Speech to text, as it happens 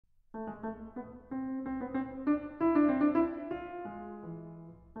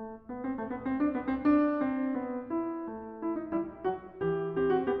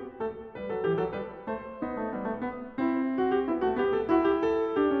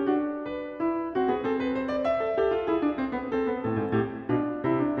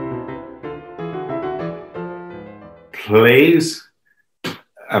Plays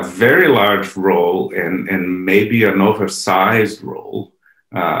a very large role and maybe an oversized role.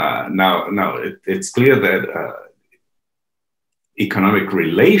 It's clear that economic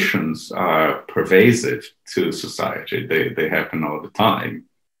relations are pervasive to society. They happen all the time.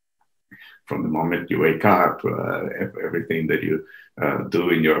 From the moment you wake up, everything that you do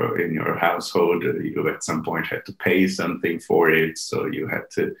in your household, you at some point had to pay something for it. So you had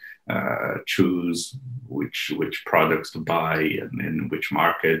to choose which products to buy and in which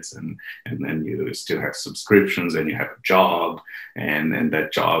markets, and then you still have subscriptions, and you have a job, and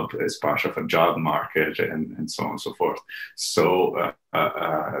that job is part of a job market, and so on and so forth. So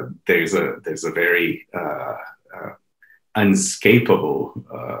there's a very unescapable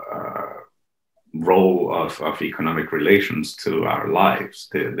role of economic relations to our lives.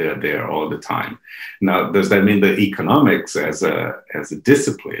 They're there all the time. Now, does that mean that economics as a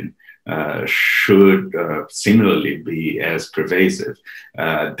discipline should similarly be as pervasive?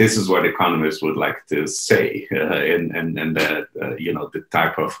 This is what economists would like to say, and that the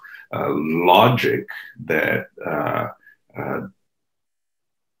type of logic that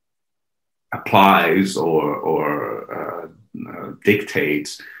applies or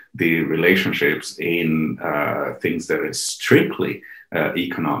dictates the relationships in things that are strictly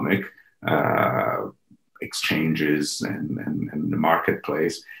economic, exchanges and the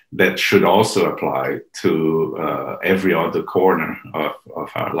marketplace, that should also apply to every other corner of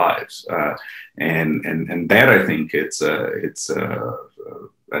our lives. And that, I think, it's an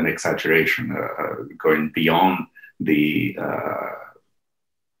exaggeration, going beyond the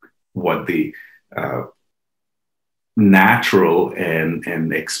what the natural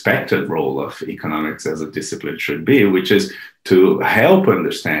and expected role of economics as a discipline should be, which is to help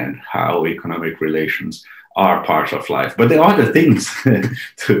understand how economic relations are part of life. But there are other things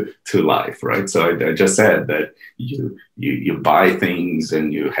to life, right? So I just said that you buy things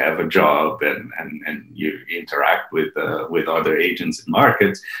and you have a job and you interact with other agents in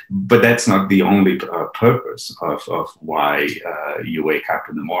markets, but that's not the only purpose of why you wake up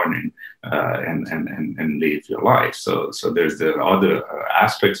in the morning and live your life. So there's the other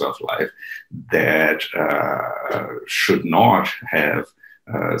aspects of life that should not have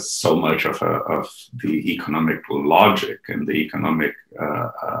so much of the economic logic and the economic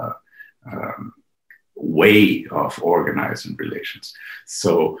way of organizing relations.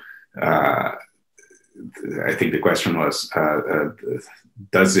 So I think the question was,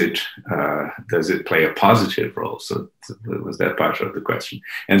 does it play a positive role? So was that part of the question?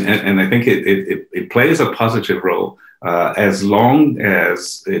 And I think it plays a positive role as long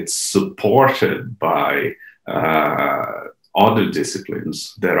as it's supported by other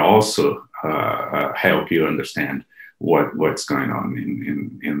disciplines that also help you understand what's going on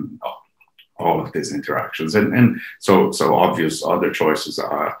in all of these interactions. And so obvious other choices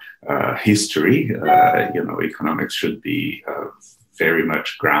are history. Economics should be very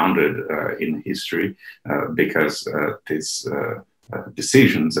much grounded in history because these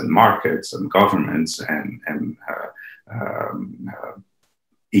decisions and markets and governments and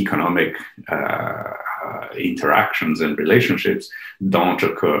economic interactions and relationships don't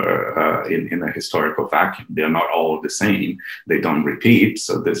occur in a historical vacuum. They're not all the same. They don't repeat.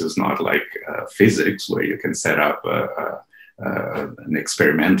 So this is not like physics, where you can set up an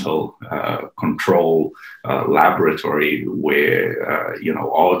experimental control laboratory where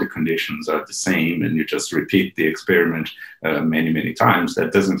all the conditions are the same and you just repeat the experiment many times.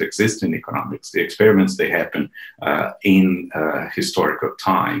 That doesn't exist in economics. The experiments, they happen in historical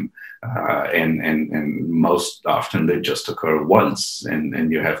time, and most often they just occur once,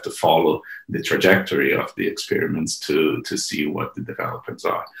 and you have to follow the trajectory of the experiments to see what the developments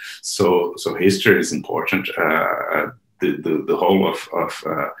are. So history is important. The whole of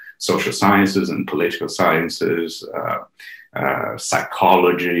social sciences and political sciences,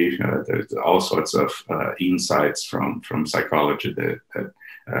 psychology, there's all sorts of insights from psychology that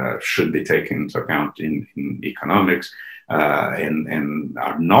should be taken into account in economics, and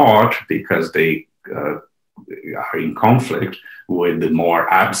are not, because they are in conflict with the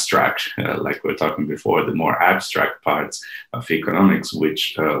more abstract, like we were talking before, the more abstract parts of economics,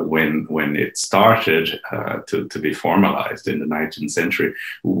 which when it started to be formalized in the 19th century,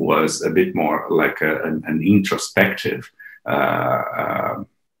 was a bit more like an introspective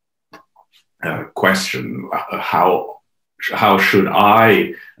question how should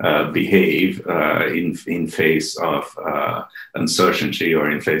I behave in face of uncertainty or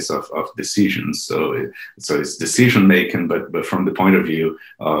in face of decisions. So it's decision making, but from the point of view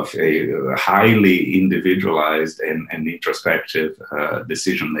of a highly individualized and introspective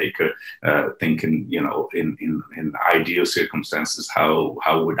decision maker, thinking, in ideal circumstances,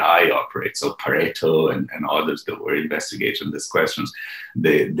 how would I operate? So Pareto and others that were investigating these questions,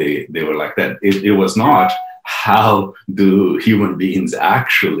 they were like that. It was not how do human beings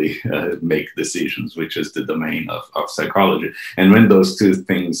actually make decisions, which is the domain of psychology. And when those two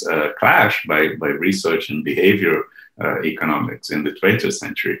things clash by research in behavior economics in the 20th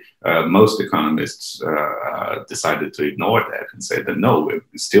century, most economists decided to ignore that and say that no, we're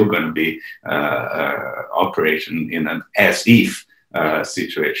still going to be operating in an as-if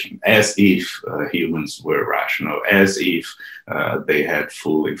situation, as if humans were rational, as if they had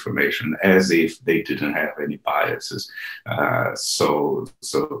full information, as if they didn't have any biases. So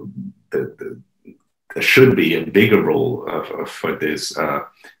there should be a bigger role for this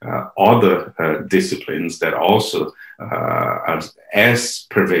other disciplines that also are as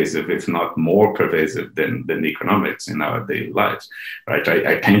pervasive, if not more pervasive than economics in our daily lives, right?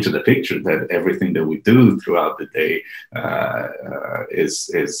 I painted a picture that everything that we do throughout the day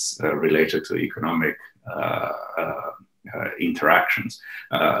is related to economic interactions,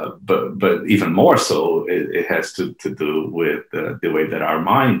 but even more so, it has to do with the way that our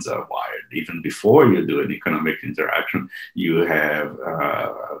minds are wired. Even before you do an economic interaction, you have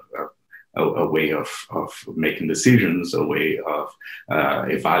a way of making decisions, a way of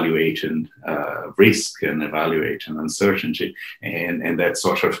evaluating risk and evaluating uncertainty, and that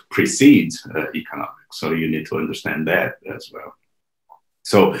sort of precedes economics. So you need to understand that as well.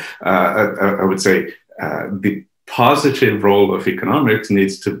 So I would say the positive role of economics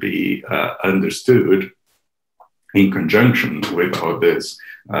needs to be understood in conjunction with all this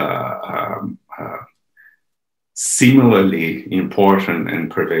similarly important and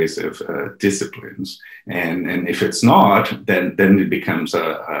pervasive disciplines. And if it's not, then it becomes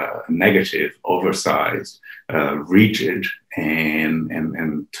a negative, oversized, rigid,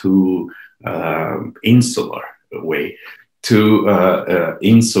 and too insular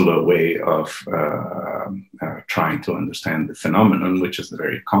way of trying to understand the phenomenon, which is a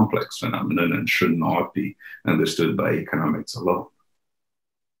very complex phenomenon and should not be understood by economics alone.